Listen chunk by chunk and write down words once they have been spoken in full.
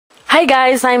Hi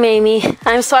guys, I'm Amy.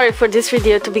 I'm sorry for this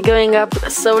video to be going up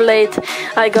so late.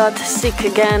 I got sick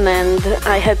again and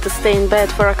I had to stay in bed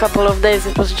for a couple of days.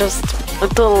 It was just a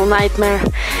total nightmare.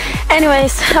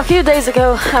 Anyways, a few days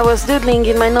ago I was doodling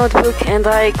in my notebook and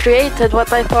I created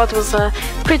what I thought was a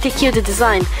pretty cute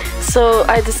design. So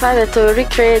I decided to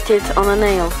recreate it on a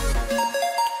nail.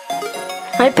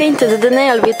 I painted the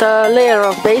nail with a layer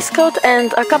of base coat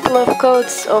and a couple of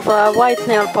coats of white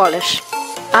nail polish.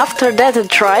 After that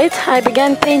dried, I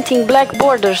began painting black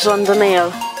borders on the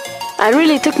nail. I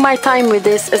really took my time with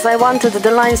this as I wanted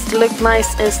the lines to look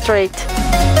nice and straight.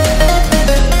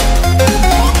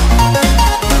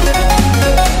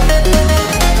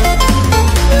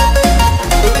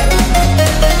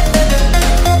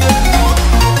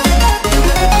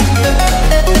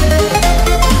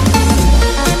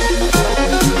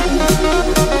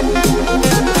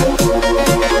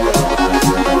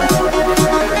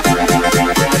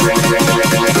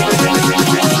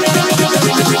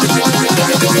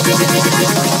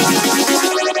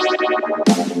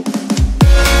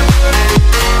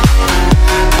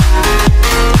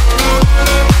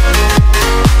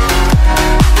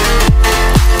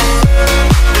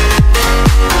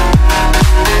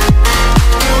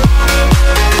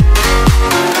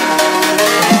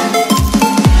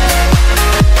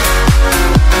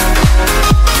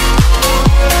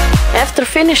 After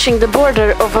finishing the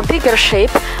border of a bigger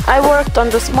shape, I worked on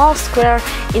the small square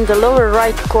in the lower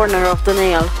right corner of the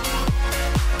nail.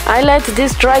 I let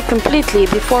this dry completely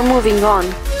before moving on.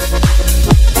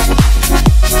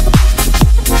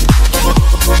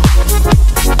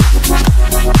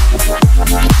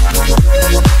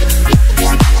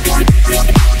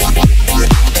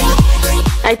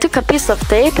 I took a piece of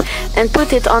tape and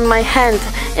put it on my hand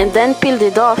and then peeled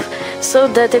it off so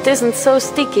that it isn't so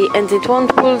sticky and it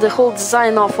won't pull the whole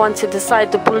design off once you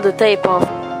decide to pull the tape off.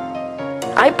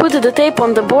 I put the tape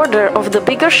on the border of the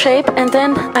bigger shape and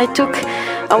then I took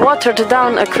a watered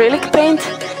down acrylic paint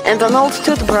and an old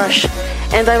toothbrush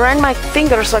and I ran my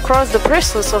fingers across the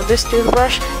bristles of this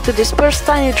toothbrush to disperse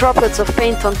tiny droplets of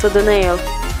paint onto the nail.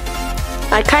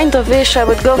 I kind of wish I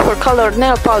would go for colored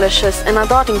nail polishes and a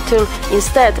dotting tool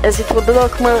instead, as it would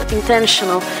look more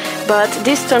intentional, but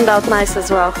this turned out nice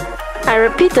as well. I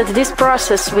repeated this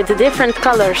process with the different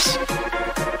colors.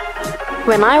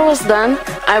 When I was done,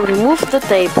 I removed the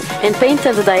tape and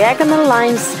painted the diagonal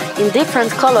lines in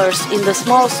different colors in the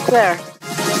small square.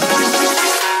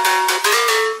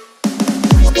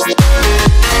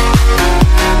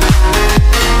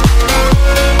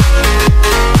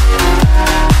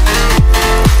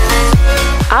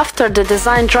 After the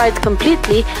design dried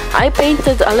completely, I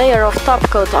painted a layer of top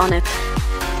coat on it.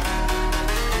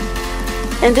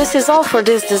 And this is all for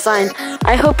this design.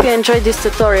 I hope you enjoyed this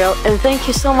tutorial and thank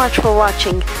you so much for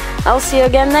watching. I'll see you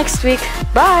again next week.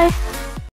 Bye!